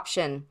lease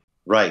option.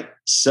 Right.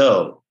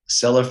 So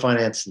seller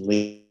finance and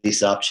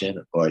lease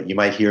option, or you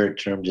might hear it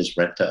termed as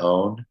rent to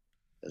own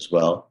as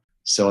well.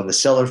 So in the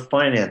seller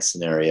finance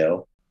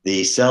scenario,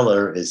 the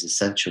seller is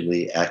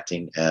essentially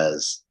acting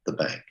as the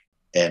bank.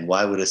 And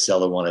why would a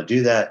seller want to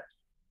do that?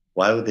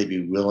 Why would they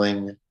be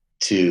willing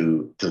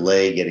to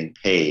delay getting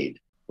paid?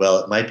 Well,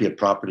 it might be a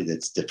property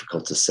that's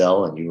difficult to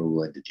sell and you were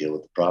willing to deal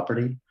with the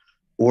property.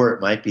 Or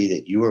it might be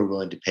that you are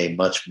willing to pay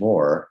much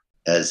more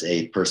as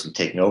a person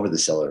taking over the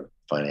seller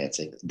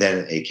financing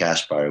than a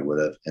cash buyer would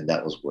have, and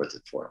that was worth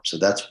it for them. So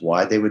that's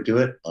why they would do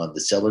it on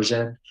the seller's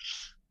end,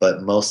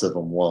 but most of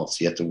them won't.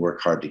 So you have to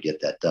work hard to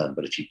get that done.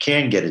 But if you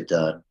can get it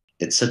done,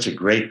 it's such a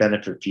great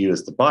benefit for you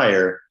as the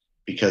buyer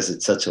because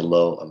it's such a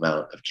low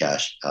amount of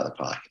cash out of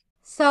pocket.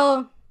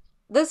 So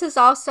this is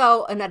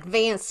also an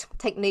advanced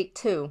technique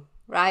too,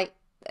 right?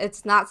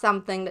 It's not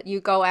something that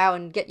you go out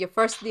and get your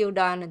first deal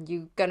done and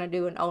you're going to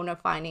do an owner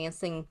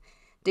financing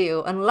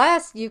deal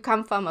unless you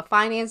come from a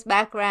finance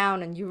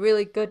background and you're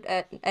really good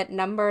at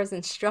numbers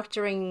and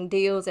structuring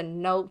deals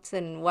and notes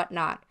and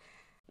whatnot.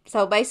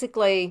 So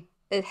basically,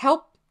 it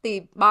helped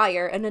the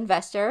buyer and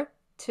investor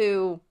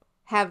to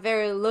have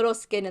very little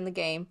skin in the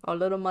game or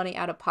little money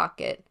out of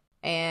pocket.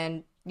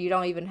 And you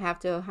don't even have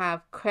to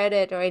have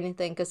credit or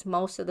anything because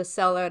most of the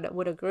seller that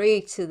would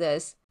agree to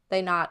this,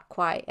 they're not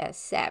quite as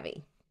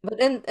savvy. But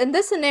in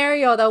this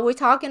scenario, though, we're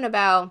talking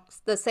about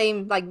the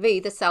same, like Vee,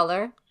 the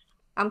seller.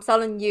 I'm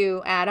selling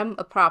you, Adam,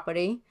 a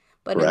property,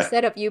 but Correct.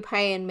 instead of you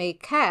paying me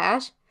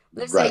cash,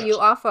 let's say Right. you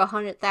offer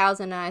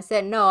 100,000 and I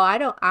said, no, I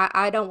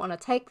don't want to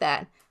take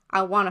that.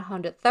 I want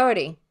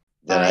 130.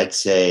 Then Right? I'd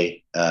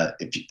say,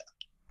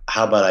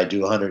 how about I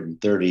do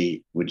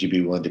 130? Would you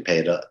be willing to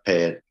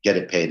get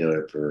it paid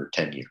for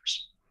 10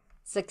 years?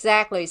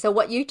 Exactly. So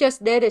what you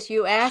just did is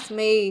you asked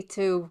me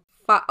to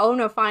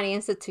owner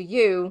finance it to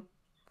you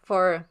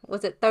for,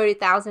 was it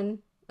 30,000,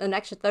 an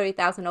extra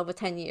 30,000 over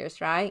 10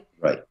 years, right?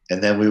 Right.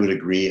 And then we would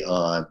agree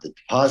on the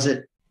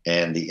deposit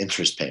and the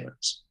interest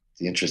payments.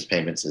 The interest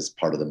payments is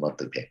part of the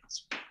monthly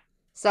payments.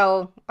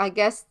 So I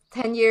guess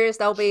 10 years,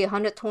 there'll be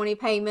 120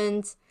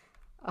 payments,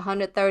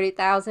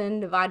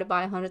 130,000 divided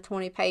by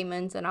 120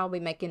 payments, and I'll be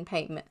making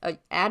payment.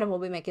 Adam will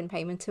be making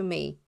payment to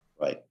me.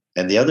 Right.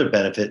 And the other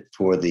benefit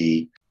for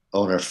the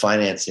owner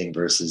financing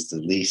versus the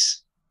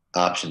lease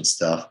option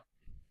stuff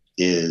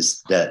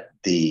is that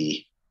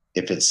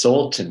if it's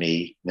sold to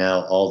me,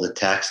 now all the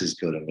taxes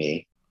go to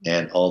me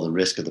and all the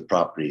risk of the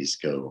properties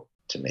go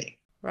to me.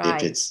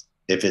 Right.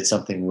 If it's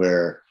something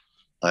where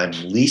I'm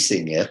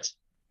leasing it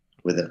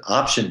with an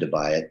option to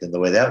buy it, then the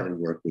way that would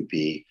work would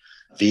be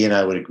Vee and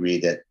I would agree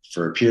that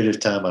for a period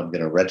of time, I'm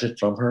going to rent it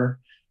from her.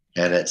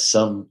 And at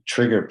some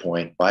trigger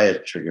point, by a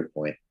trigger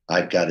point,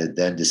 I've got to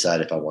then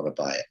decide if I want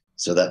to buy it.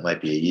 So that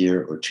might be a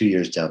year or 2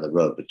 years down the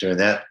road. But during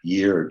that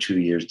year or 2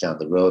 years down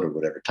the road or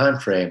whatever time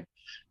frame,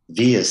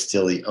 Vee is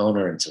still the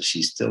owner. And so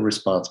she's still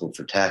responsible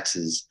for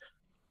taxes,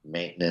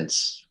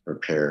 maintenance,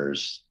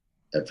 repairs,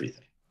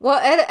 everything. Well,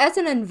 as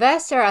an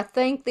investor, I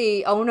think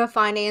the owner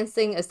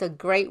financing is a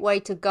great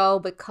way to go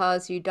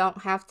because you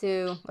don't have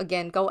to,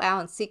 again, go out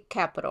and seek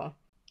capital.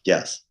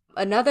 Yes.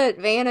 Another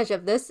advantage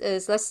of this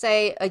is, let's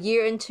say a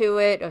year into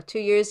it or 2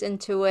 years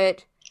into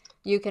it,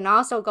 you can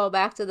also go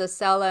back to the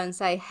seller and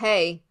say,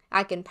 hey,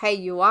 I can pay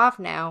you off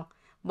now,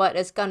 but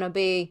it's going to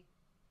be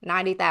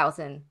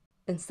 90,000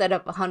 instead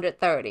of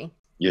 130.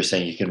 You're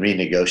saying you can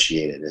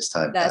renegotiate it as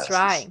time passes. That's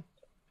right.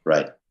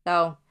 Right.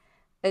 So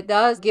it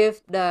does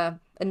give the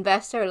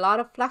investor a lot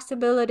of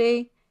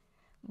flexibility,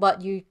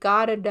 but you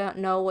gotta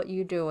know what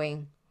you're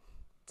doing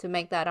to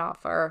make that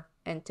offer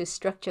and to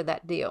structure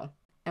that deal.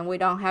 And we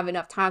don't have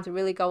enough time to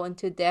really go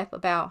into depth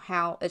about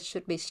how it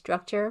should be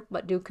structured,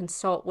 but do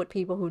consult with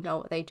people who know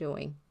what they're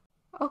doing.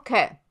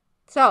 Okay,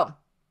 so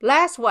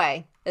last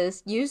way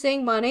is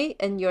using money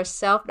in your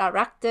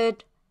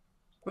self-directed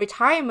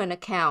retirement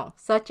account,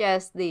 such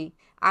as the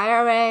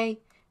IRA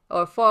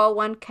or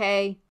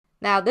 401k.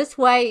 Now, this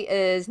way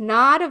is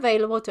not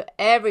available to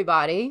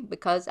everybody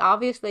because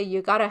obviously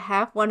you got to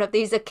have one of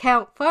these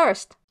accounts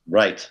first.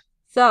 Right.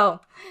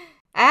 So,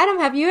 Adam,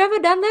 have you ever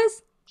done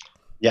this?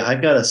 Yeah,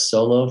 I've got a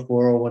solo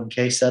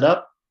 401k set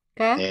up.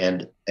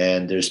 Okay.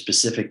 And there's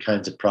specific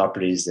kinds of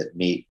properties that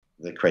meet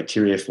the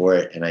criteria for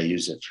it, and I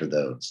use it for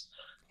those.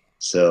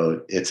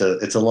 So it's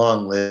a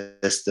long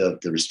list of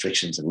the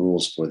restrictions and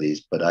rules for these,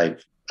 but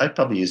I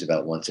probably use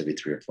about once every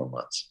 3 or 4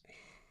 months.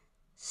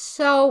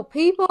 So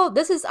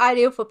this is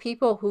ideal for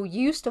people who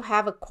used to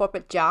have a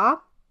corporate job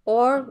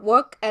or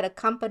work at a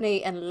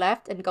company and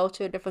left and go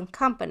to a different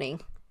company.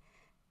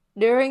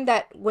 During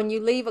that, when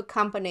you leave a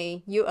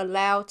company, you're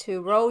allowed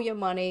to roll your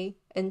money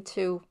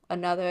into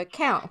another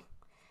account.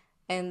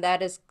 And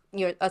that is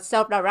you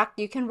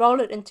can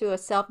roll it into a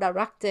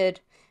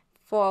self-directed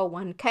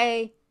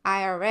 401k,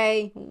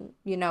 IRA,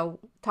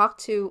 talk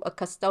to a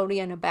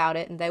custodian about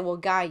it and they will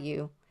guide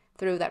you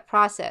through that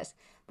process.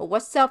 But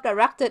what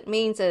self-directed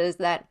means is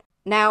that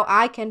now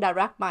I can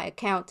direct my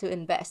account to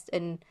invest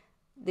in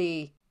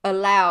the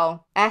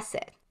allow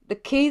asset. The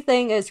key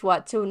thing is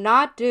to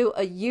not do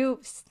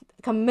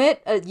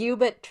commit a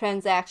UBIT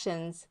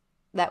transactions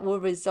that will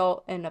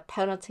result in a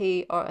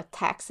penalty or a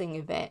taxing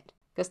event.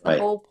 Because the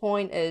whole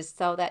point is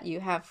so that you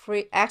have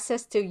free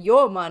access to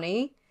your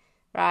money,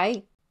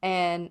 right?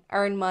 And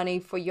earn money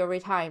for your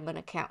retirement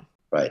account.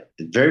 Right.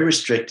 Very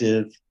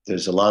restrictive.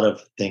 There's a lot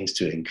of things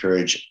to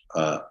encourage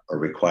or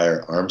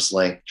require arm's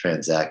length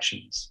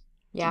transactions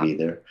to be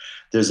there.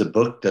 There's a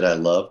book that I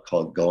love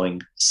called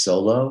Going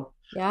Solo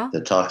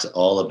that talks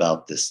all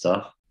about this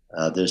stuff.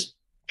 There's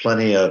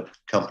plenty of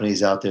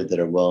companies out there that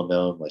are well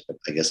known, like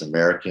I guess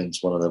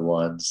American's one of the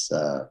ones.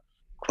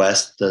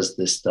 Quest does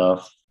this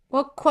stuff.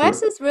 Well,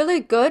 Quest is really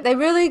good. They're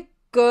really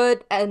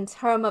good in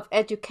terms of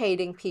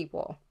educating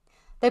people.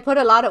 They put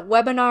a lot of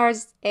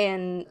webinars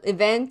and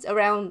events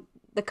around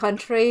the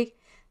country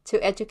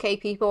to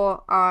educate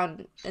people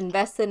on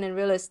investing in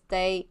real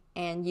estate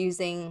and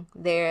using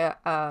their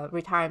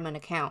retirement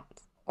account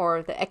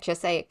or the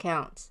HSA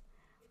accounts.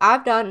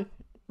 I've done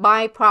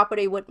my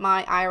property with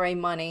my IRA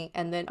money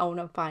and then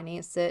owner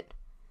finance it.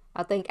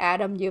 I think,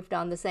 Adam, you've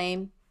done the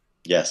same.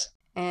 Yes.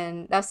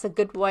 And that's a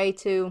good way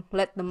to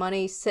let the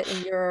money sit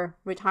in your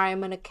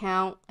retirement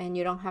account and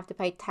you don't have to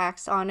pay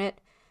tax on it.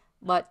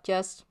 But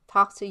just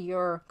talk to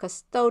your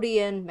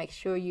custodian, make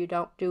sure you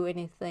don't do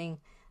anything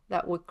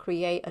that would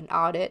create an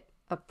audit,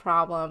 a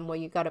problem where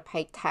you got to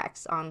pay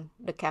tax on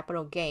the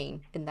capital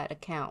gain in that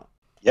account.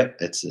 Yep,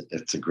 it's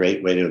a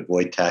great way to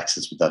avoid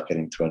taxes without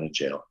getting thrown in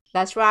jail.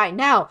 That's right.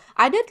 Now,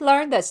 I did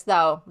learn this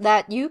though,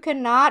 that you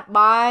cannot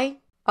buy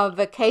a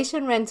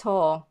vacation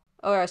rental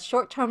or a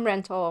short-term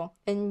rental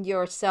in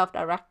your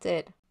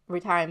self-directed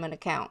retirement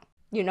account.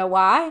 You know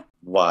why?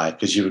 Why?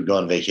 Because you would go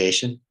on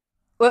vacation?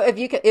 Well, if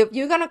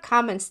you're gonna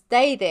come and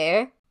stay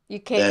there, you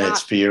cannot. Then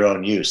it's for your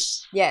own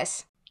use.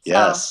 Yes.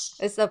 Yes.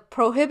 So it's a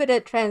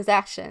prohibited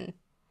transaction.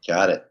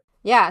 Got it.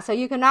 Yeah, so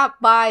you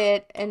cannot buy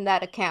it in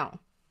that account.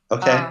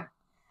 Okay.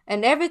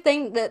 And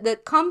everything, the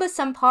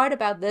cumbersome part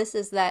about this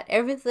is that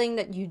everything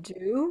that you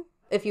do,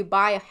 if you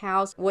buy a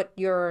house with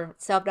your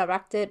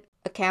self-directed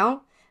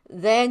account,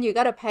 then you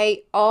got to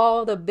pay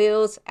all the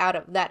bills out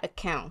of that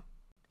account.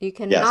 You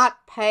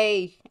cannot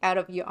pay out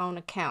of your own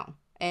account.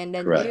 And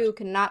then Correct. You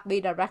cannot be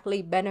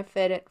directly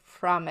benefited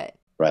from it.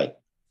 Right.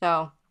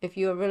 So if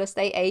you're a real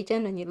estate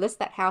agent and you list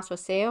that house for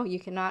sale, you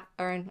cannot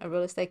earn a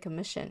real estate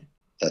commission.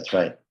 That's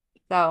right.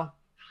 So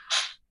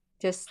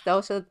just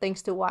those are the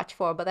things to watch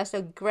for. But that's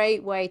a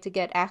great way to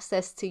get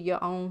access to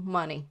your own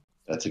money.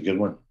 That's a good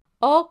one.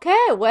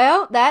 Okay,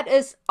 well, that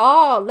is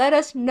all. Let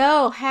us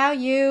know how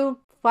you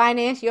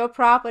finance your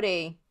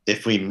property.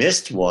 If we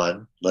missed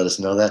one, let us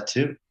know that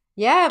too.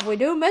 Yeah, if we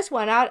do miss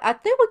one, I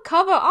think we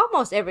cover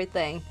almost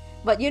everything.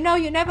 But you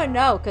never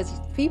know because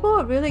people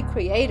are really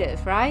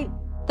creative, right?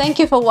 Thank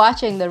you for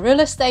watching the Real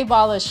Estate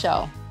Ballers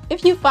Show.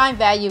 If you find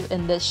value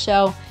in this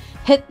show,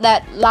 hit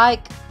that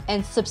like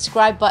and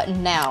subscribe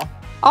button now.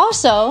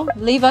 Also,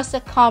 leave us a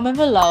comment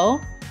below.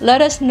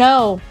 Let us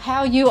know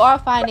how you are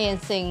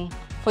financing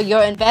for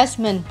your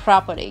investment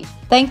property.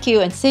 Thank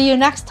you and see you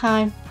next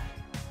time.